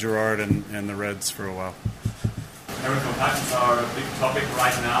fan of Gerrard and the Reds for a while. Aaron, concussions are a big topic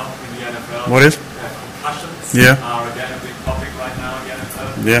right now in the NFL. What is? Concussions are again a big topic right now in the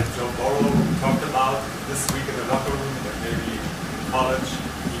NFL. Yeah. Joe Burrow talked about this week in the locker room that maybe in college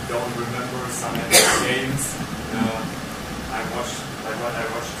he don't remember some games. I watched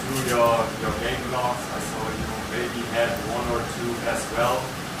through your game logs. I saw maybe had one or two as well.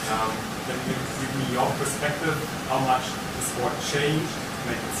 Can you give me your perspective, how much the sport changed to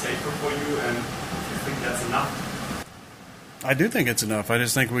make it safer for you, and if you think that's enough? I do think it's enough. I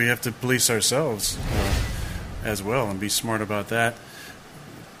just think we have to police ourselves as well and be smart about that.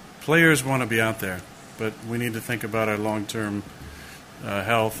 Players want to be out there, but we need to think about our long-term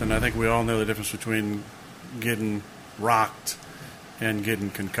health, and I think we all know the difference between getting rocked and getting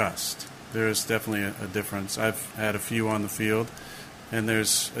concussed. There's definitely a difference. I've had a few on the field, and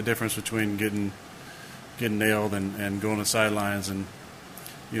there's a difference between getting nailed and going to sidelines and,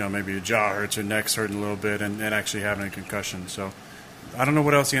 you know, maybe your jaw hurts or neck's hurting a little bit and actually having a concussion. So I don't know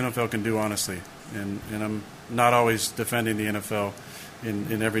what else the NFL can do, honestly. And I'm not always defending the NFL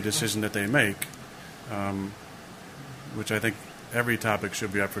in every decision that they make, which I think every topic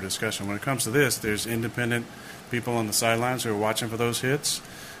should be up for discussion. When it comes to this, there's independent people on the sidelines who are watching for those hits.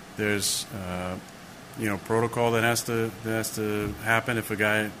 There's protocol that has to happen if a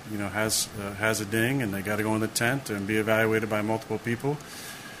guy has a ding and they got to go in the tent and be evaluated by multiple people.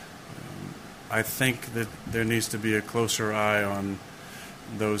 I think that there needs to be a closer eye on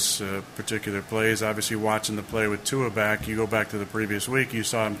those particular plays. Obviously, watching the play with Tua back, you go back to the previous week, you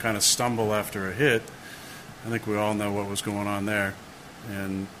saw him kind of stumble after a hit. I think we all know what was going on there.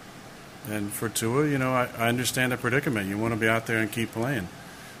 And for Tua, I understand the predicament. You want to be out there and keep playing.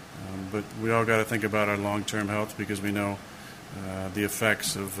 But we all got to think about our long-term health because we know the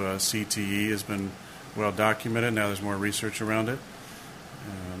effects of CTE has been well documented. Now there's more research around it.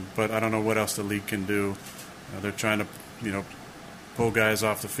 But I don't know what else the league can do. They're trying to, pull guys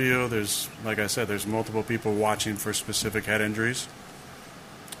off the field. There's, like I said, there's multiple people watching for specific head injuries.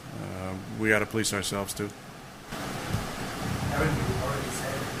 We got to police ourselves too. Aaron, you already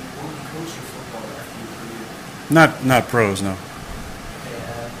said you won't be coaching football after your career. Not pros, no.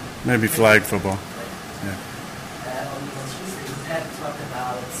 Okay, maybe flag football. Yeah. On Tuesday, you had talked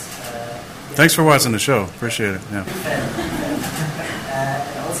about. Thanks for watching the show. Appreciate it. Yeah.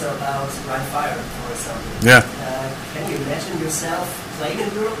 And also about Ryan Fire, for example. Yeah. Can you imagine yourself playing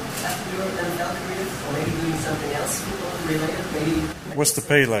in Europe after your NFL career, or maybe doing something else football related? Maybe. What's the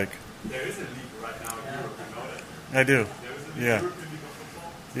pay like? There is a league right now in Europe. You know that? I do. Yeah.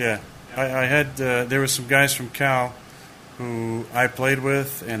 Yeah. I had there were some guys from Cal who I played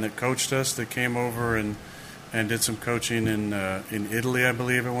with and that coached us that came over and did some coaching in Italy, I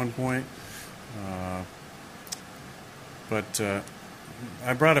believe, at one point. But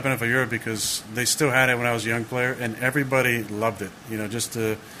I brought up NFL Europe because they still had it when I was a young player, and everybody loved it. Just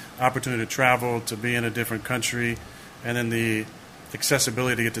the opportunity to travel, to be in a different country, and then the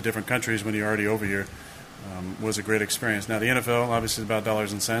accessibility to get to different countries when you're already over here was a great experience. Now, the NFL, obviously, is about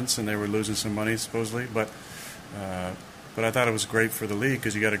dollars and cents, and they were losing some money, supposedly, but I thought it was great for the league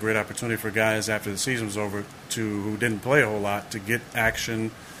because you got a great opportunity for guys after the season was over who didn't play a whole lot to get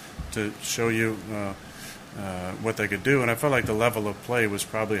action, to show you what they could do. And I felt like the level of play was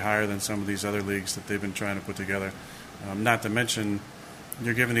probably higher than some of these other leagues that they've been trying to put together. Not to mention,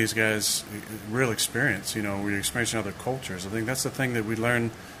 you're giving these guys real experience. We're experiencing other cultures. I think that's the thing that we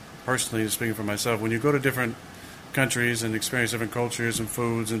learn personally, speaking for myself. When you go to different countries and experience different cultures and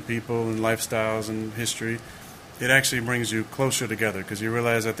foods and people and lifestyles and history, it actually brings you closer together because you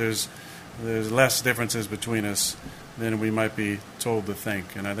realize that there's less differences between us than we might be told to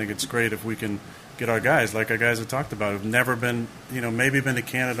think. And I think it's great if we can get our guys, like our guys have talked about, who've never been, maybe been to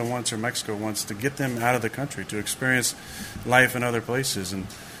Canada once or Mexico once, to get them out of the country, to experience life in other places. And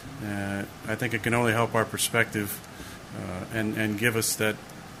I think it can only help our perspective and give us that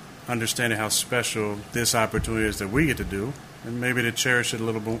understanding how special this opportunity is that we get to do, and maybe to cherish it a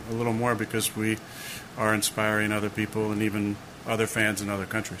little more because we are inspiring other people and even other fans in other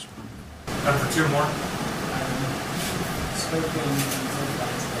countries. Time for two more.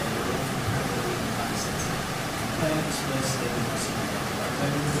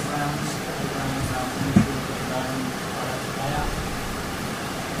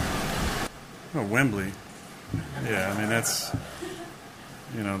 Oh, Wembley. Yeah, I mean that's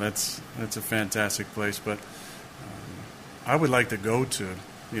a fantastic place. But I would like to go to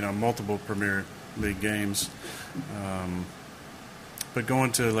multiple Premier League games. But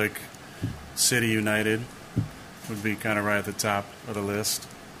going to like City United would be kind of right at the top of the list,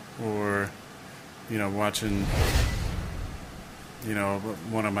 or watching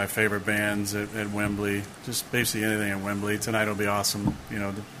one of my favorite bands at Wembley. Just basically anything at Wembley. Tonight will be awesome,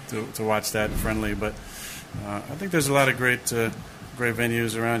 to watch that friendly. But I think there's a lot of great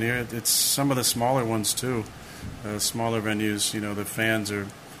venues around here. It's some of the smaller ones too. Smaller venues, the fans are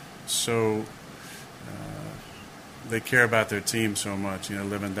so they care about their team so much,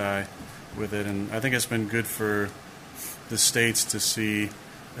 live and die with it. And I think it's been good for the States to see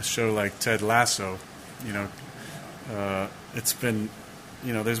a show like Ted Lasso. It's been,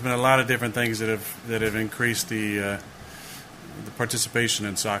 there's been a lot of different things that have increased the participation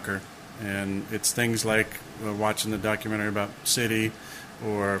in soccer, and it's things like watching the documentary about City,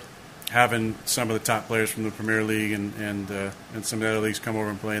 or having some of the top players from the Premier League and some of the other leagues come over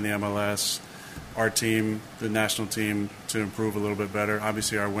and play in the MLS. Our team, the national team, to improve a little bit better.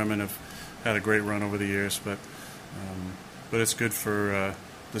 Obviously, our women have had a great run over the years, but it's good for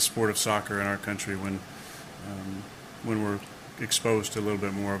the sport of soccer in our country when we're exposed to a little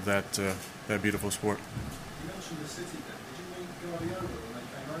bit more of that beautiful sport. You mentioned the City then. Did you go over when they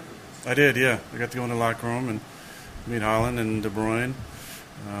came over? I did, yeah. I got to go in the locker room and meet Haaland and De Bruyne,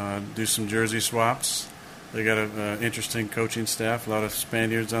 do some jersey swaps. They got an interesting coaching staff. A lot of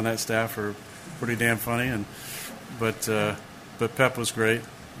Spaniards on that staff are pretty damn funny, but Pep was great.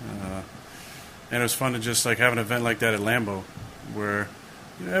 And it was fun to just like have an event like that at Lambeau, where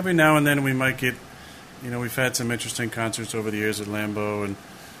every now and then we might get, we've had some interesting concerts over the years at Lambeau,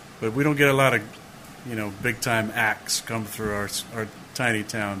 but we don't get a lot of, big time acts come through our tiny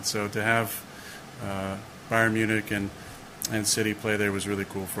town. So to have Bayern Munich and City play there was really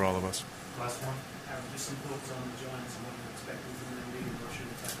cool for all of us. Last one. Just some thoughts on the Giants and what you're expecting from them leading rushing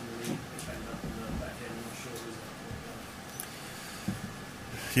attack in the league. They end up in the back end, not sure who's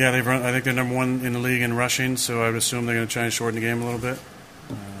Yeah, I think they're number one in the league in rushing, so I would assume they're going to try and shorten the game a little bit.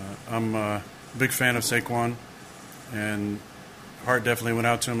 I'm a big fan of Saquon, and heart definitely went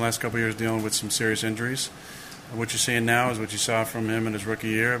out to him last couple of years dealing with some serious injuries. What you're seeing now is what you saw from him in his rookie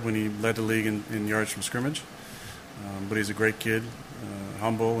year when he led the league in yards from scrimmage. But he's a great kid,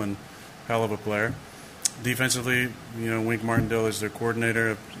 humble, and hell of a player. Defensively, Wink Martindale is their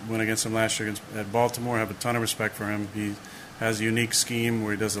coordinator. Went against him last year at Baltimore. I have a ton of respect for him. He has a unique scheme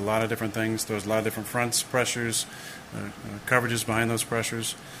where he does a lot of different things, throws a lot of different fronts, pressures, coverages behind those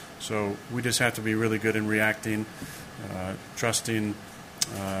pressures. So we just have to be really good in reacting, trusting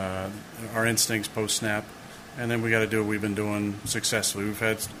our instincts post-snap. And then we got to do what we've been doing successfully. We've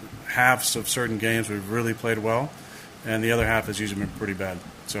had halves of certain games we've really played well, and the other half has usually been pretty bad.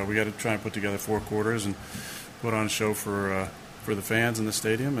 So we got to try and put together 4 quarters and put on a show for the fans in the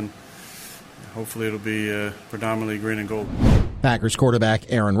stadium, and hopefully it'll be predominantly green and gold. Packers quarterback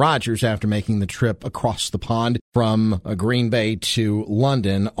Aaron Rodgers after making the trip across the pond from Green Bay to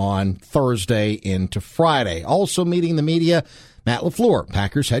London on Thursday into Friday. Also meeting the media, Matt LaFleur,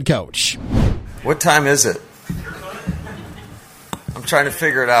 Packers head coach. What time is it? I'm trying to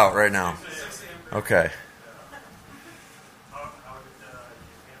figure it out right now. Okay.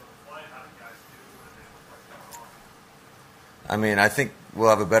 I think we'll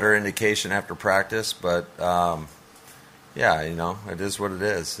have a better indication after practice, but yeah, it is what it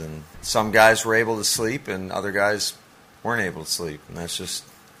is. And some guys were able to sleep, and other guys weren't able to sleep, and that's just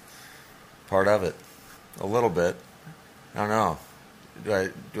part of it. A little bit. I don't know.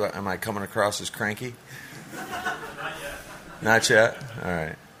 Am I coming across as cranky? Not yet. All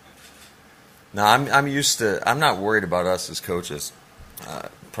right. No, I'm used to. I'm not worried about us as coaches.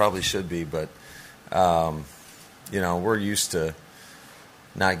 Probably should be, but we're used to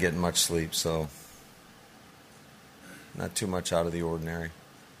not getting much sleep, so not too much out of the ordinary.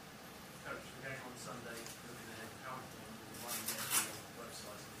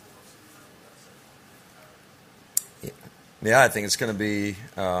 Yeah, I think it's going to be,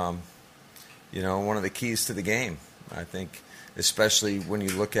 one of the keys to the game. I think, especially when you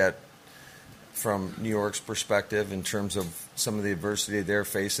look at from New York's perspective in terms of some of the adversity they're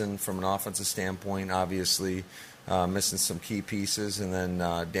facing from an offensive standpoint, obviously missing some key pieces, and then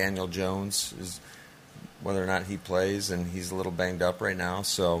Daniel Jones is whether or not he plays, and he's a little banged up right now.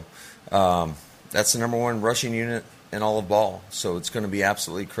 So that's the number one rushing unit in all of ball. So it's going to be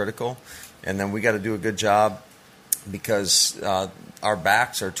absolutely critical. And then we got to do a good job because our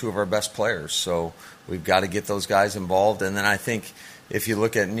backs are 2 of our best players. So we've got to get those guys involved. And then I think if you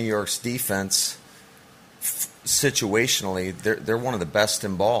look at New York's defense, situationally, they're one of the best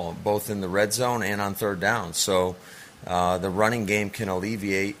in ball, both in the red zone and on third down. So the running game can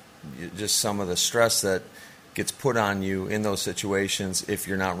alleviate just some of the stress that gets put on you in those situations if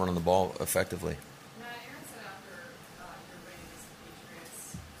you're not running the ball effectively. Aaron said after your win against the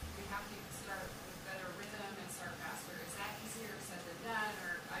Patriots, we have to start with better rhythm and start faster. Is that easier said than done,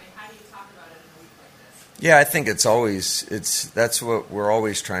 or how do you talk about it in a week like this? Yeah, I think that's what we're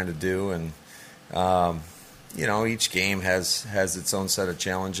always trying to do, and each game has its own set of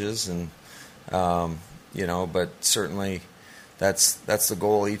challenges, and but certainly that's the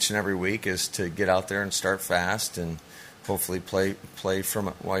goal each and every week is to get out there and start fast and hopefully play from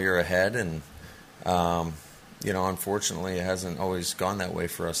it while you're ahead. And unfortunately, it hasn't always gone that way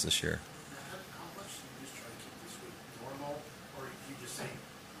for us this year. How much do you just try to keep this week normal, or you just say,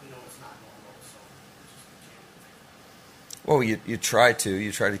 it's not normal, so we can't? Well, you try to.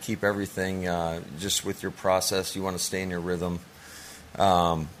 You try to keep everything just with your process. You want to stay in your rhythm.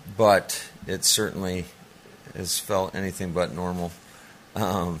 But it certainly has felt anything but normal.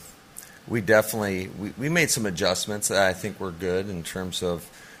 We definitely we made some adjustments that I think were good in terms of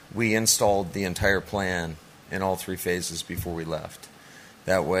we installed the entire plan in all 3 phases before we left.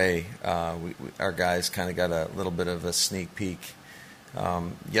 That way, our guys kind of got a little bit of a sneak peek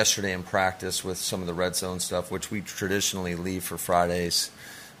yesterday in practice with some of the red zone stuff, which we traditionally leave for Fridays.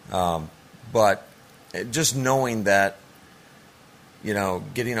 But just knowing that,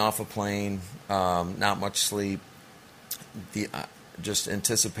 getting off a plane, not much sleep, just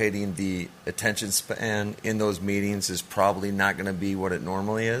anticipating the attention span in those meetings is probably not going to be what it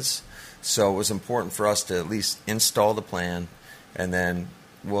normally is. So it was important for us to at least install the plan, and then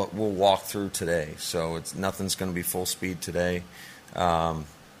we'll walk through today. So nothing's going to be full speed today, and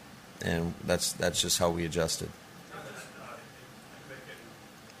that's just how we adjusted.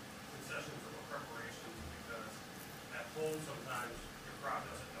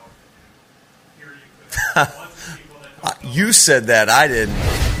 You said that. I didn't.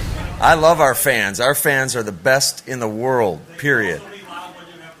 I love our fans. Our fans are the best in the world, period.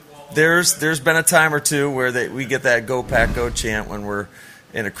 There's been a time or two where we get that "Go Pack Go" chant when we're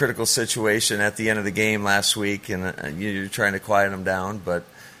in a critical situation at the end of the game last week, and you're trying to quiet them down. But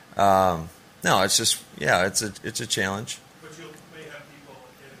no, it's just it's a challenge. But you may have people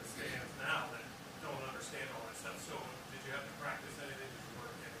in the stands now that don't understand all that stuff. So did you have to practice anything? Did you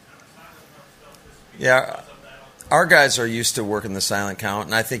work any kind of silent stuff this week? Yeah. Our guys are used to working the silent count,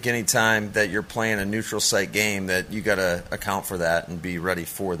 and I think any time that you're playing a neutral site game that you got to account for that and be ready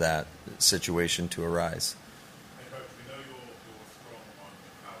for that situation to arise.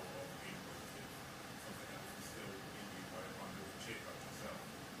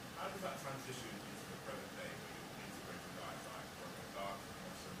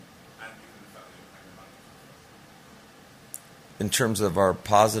 In terms of our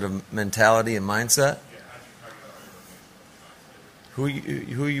positive mentality and mindset? Who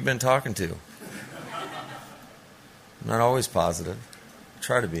you been talking to? I'm not always positive. I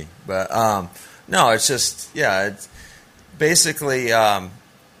try to be. But no, it's just, it's basically,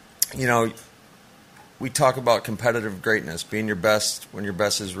 we talk about competitive greatness, being your best when your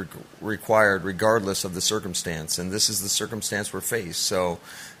best is required regardless of the circumstance. And this is the circumstance we're faced. So,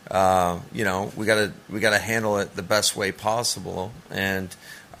 we gotta handle it the best way possible. And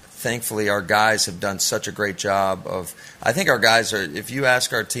thankfully, our guys have done such a great job I think our guys are, if you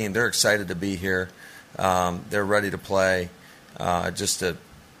ask our team, they're excited to be here. They're ready to play, just to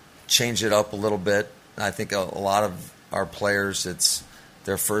change it up a little bit. I think a lot of our players, it's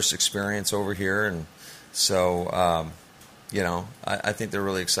their first experience over here. And so, I think they're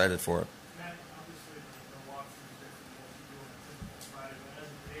really excited for it.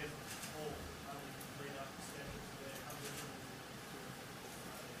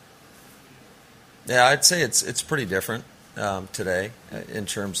 Yeah, I'd say it's pretty different today in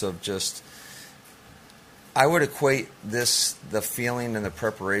terms of just. I would equate the feeling and the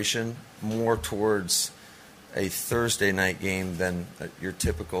preparation more towards a Thursday night game than your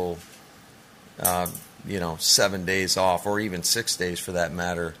typical, 7 days off, or even 6 days for that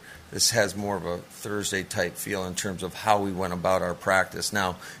matter. This has more of a Thursday type feel in terms of how we went about our practice.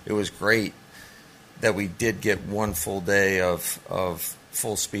 Now, it was great that we did get one full day of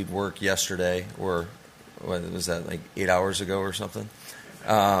full speed work yesterday, or what was that, like 8 hours ago or something?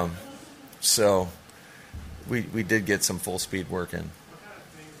 So we did get some full speed work in.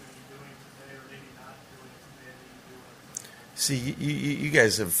 See, you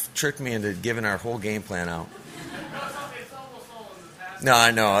guys have tricked me into giving our whole game plan out. No,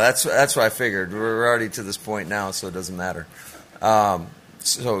 I know. That's what I figured. We're already to this point now, so it doesn't matter.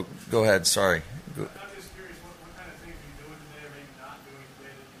 So go ahead. Sorry. Go.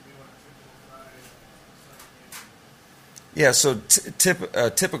 Yeah, so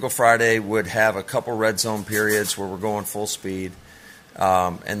typical Friday would have a couple red zone periods where we're going full speed,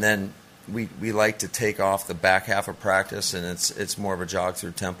 and then we like to take off the back half of practice, and it's more of a jog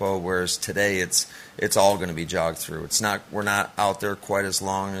through tempo. Whereas today it's all going to be jog through. We're not out there quite as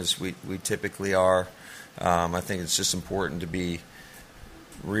long as we typically are. I think it's just important to be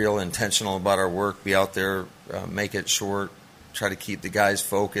real intentional about our work. Be out there, make it short, try to keep the guys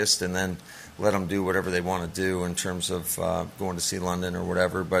focused, and then let them do whatever they want to do in terms of going to see London or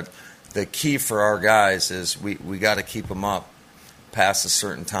whatever. But the key for our guys is we got to keep them up past a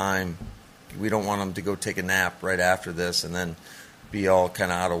certain time. We don't want them to go take a nap right after this and then be all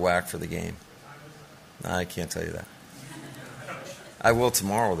kind of out of whack for the game. I can't tell you that. I will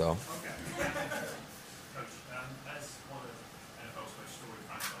tomorrow, though.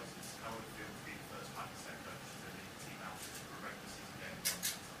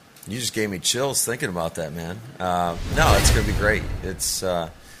 You just gave me chills thinking about that, man. No, it's going to be great. It's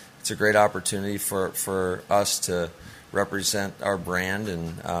a great opportunity for us to represent our brand,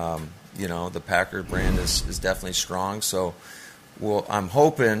 and the Packer brand is definitely strong. So, I'm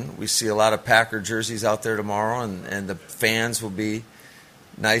hoping we see a lot of Packer jerseys out there tomorrow, and the fans will be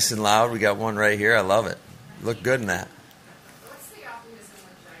nice and loud. We got one right here. I love it. Look good in that. What's the optimism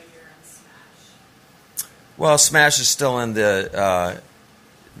with Jair and Smash? Well, Smash is still in the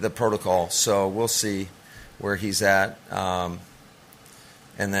protocol, so we'll see where he's at.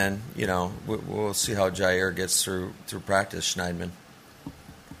 And then, we'll see how Jair gets through practice, Schneidman.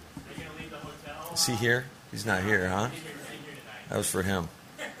 Is he here? He's not here, huh? That was for him.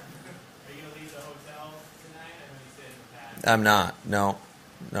 I'm not. No.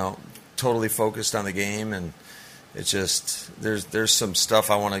 Totally focused on the game, and it's just there's some stuff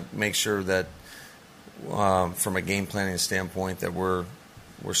I want to make sure that from a game planning standpoint that we're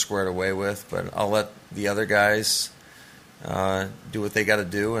squared away with. But I'll let the other guys do what they got to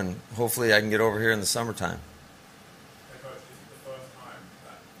do, and hopefully I can get over here in the summertime.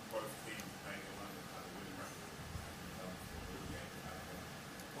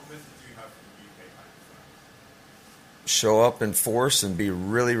 Show up in force and be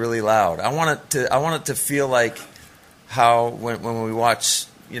really, really loud. I want it to feel like how when we watch,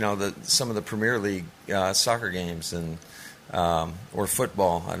 some of the Premier League soccer games and or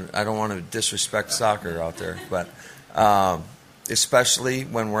football. I don't want to disrespect soccer out there, but especially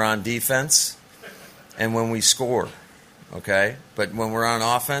when we're on defense and when we score, okay? But when we're on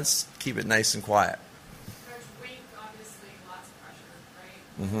offense, keep it nice and quiet. Coach Wink, obviously, lots of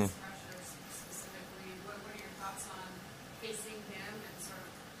pressure, right? Mm-hmm.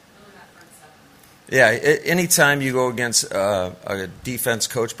 Yeah, anytime you go against a defense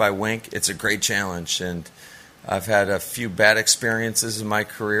coached by Wink, it's a great challenge. And I've had a few bad experiences in my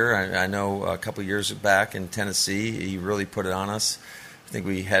career. I know a couple years back in Tennessee, he really put it on us. I think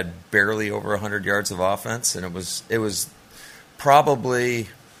we had barely over 100 yards of offense, and it was probably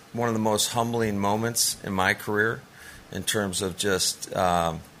one of the most humbling moments in my career in terms of just, we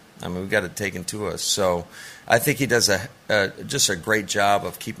got it taken to us. So I think he does just a great job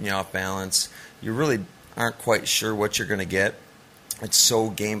of keeping you off balance. You really aren't quite sure what you're going to get. It's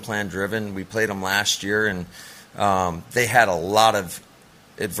so game plan driven. We played them last year, and they had a lot of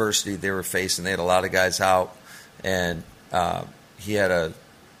adversity they were facing. They had a lot of guys out, and he had a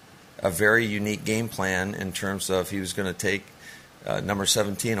very unique game plan in terms of he was going to take number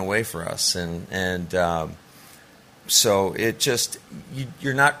 17 away for us, and so it just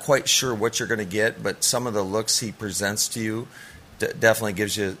you're not quite sure what you're going to get, but some of the looks he presents to you definitely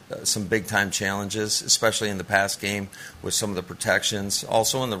gives you some big-time challenges, especially in the pass game with some of the protections.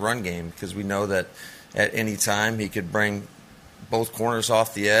 Also in the run game, because we know that at any time he could bring both corners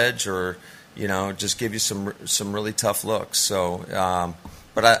off the edge or, just give you some really tough looks. So,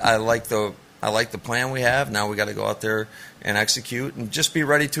 but I like the plan we have. Now we got to go out there and execute and just be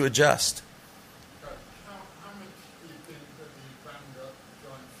ready to adjust.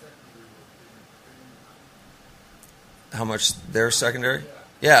 How much their secondary?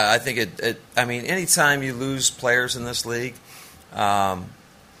 Yeah, I think anytime you lose players in this league,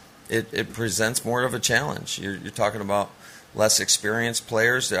 it presents more of a challenge. You're talking about less experienced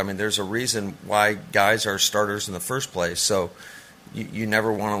players. There's a reason why guys are starters in the first place. So you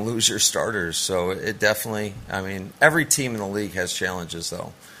never want to lose your starters. So it definitely, every team in the league has challenges,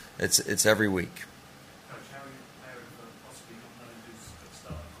 though. It's every week.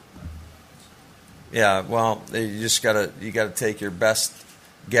 Yeah, well, you gotta take your best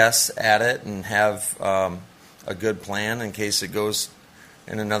guess at it and have a good plan in case it goes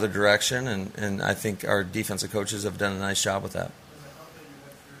in another direction. And I think our defensive coaches have done a nice job with that.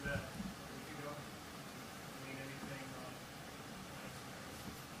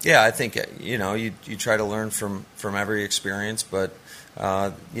 Yeah, I think you try to learn from every experience, but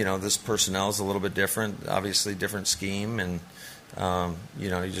this personnel is a little bit different, obviously different scheme, and you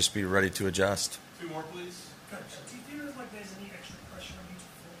just be ready to adjust. Two more, please. Coach, do you feel like there's any extra pressure on you to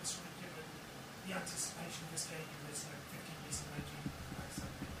perform this week, given the anticipation of this game, given it's 15 years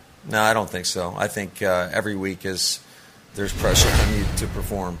in? No, I don't think so. I think every week there's pressure on you to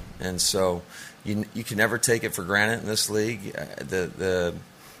perform, and so you can never take it for granted in this league. The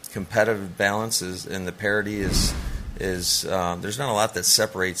competitive balance and the parity is there's not a lot that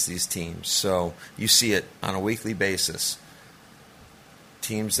separates these teams. So you see it on a weekly basis.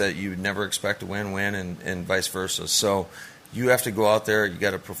 Teams that you would never expect to win, and vice versa. So you have to go out there. You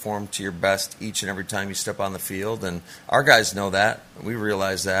got to perform to your best each and every time you step on the field. And our guys know that. We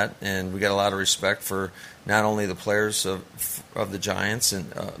realize that, and we got a lot of respect for not only the players of the Giants,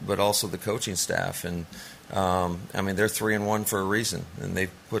 but also the coaching staff. And they're 3-1 for a reason, and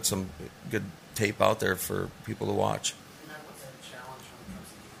they've put some good tape out there for people to watch. What's that challenge when it comes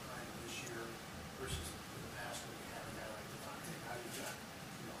to game planning this year versus the past when you had a guy like Devontae? Now you've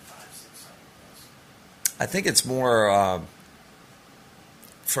got 5, 6, 7 plus. I think it's more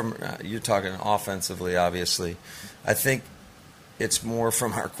from you're talking offensively, obviously. I think it's more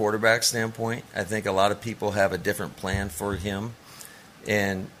from our quarterback standpoint. I think a lot of people have a different plan for him,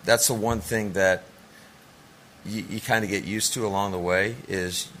 and that's the one thing that you kind of get used to along the way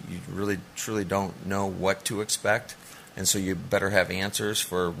is you really truly don't know what to expect, and so you better have answers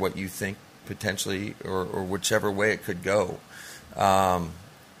for what you think potentially or whichever way it could go. I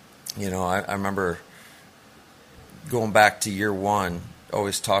remember going back to year one,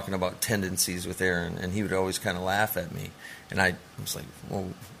 always talking about tendencies with Aaron, and he would always kind of laugh at me, and I was like, well,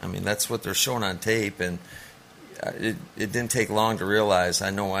 I mean, that's what they're showing on tape, and it didn't take long to realize I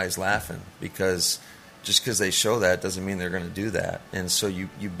know why he's laughing, because just because they show that doesn't mean they're going to do that. And so you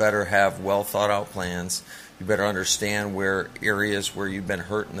better have well thought out plans. You better understand where areas where you've been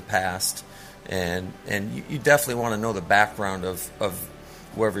hurt in the past, and you definitely want to know the background of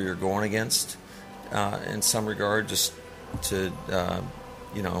whoever you're going against in some regard, just to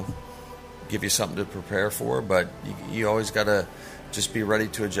give you something to prepare for. But you always got to just be ready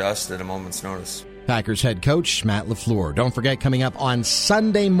to adjust at a moment's notice. Packers head coach Matt LaFleur. Don't forget, coming up on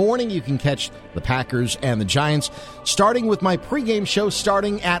Sunday morning, you can catch the Packers and the Giants, starting with my pregame show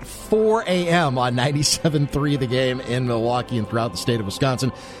starting at 4 a.m. on 97.3 The Game in Milwaukee and throughout the state of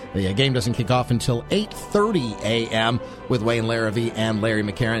Wisconsin. The game doesn't kick off until 8:30 a.m. with Wayne Larrivee and Larry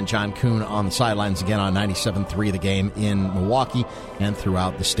McCarron. John Kuhn on the sidelines again on 97.3 The Game in Milwaukee and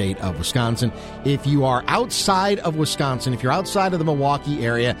throughout the state of Wisconsin. If you are outside of Wisconsin, if you're outside of the Milwaukee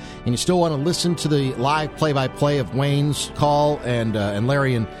area and you still want to listen to the live play-by-play of Wayne's call and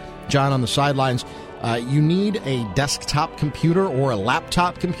Larry and John on the sidelines, you need a desktop computer or a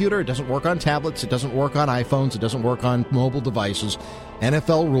laptop computer. It doesn't work on tablets. It doesn't work on iPhones. It doesn't work on mobile devices.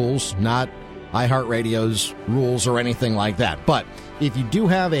 NFL rules, not iHeartRadio's rules or anything like that. But if you do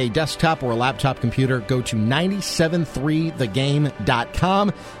have a desktop or a laptop computer, go to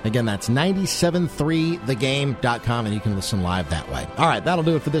 973thegame.com. Again, that's 973thegame.com, and you can listen live that way. All right, that'll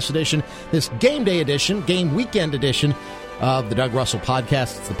do it for this edition, this game day edition, game weekend edition of the Doug Russell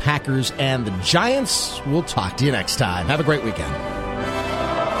Podcast. It's the Packers and the Giants. We'll talk to you next time. Have a great weekend.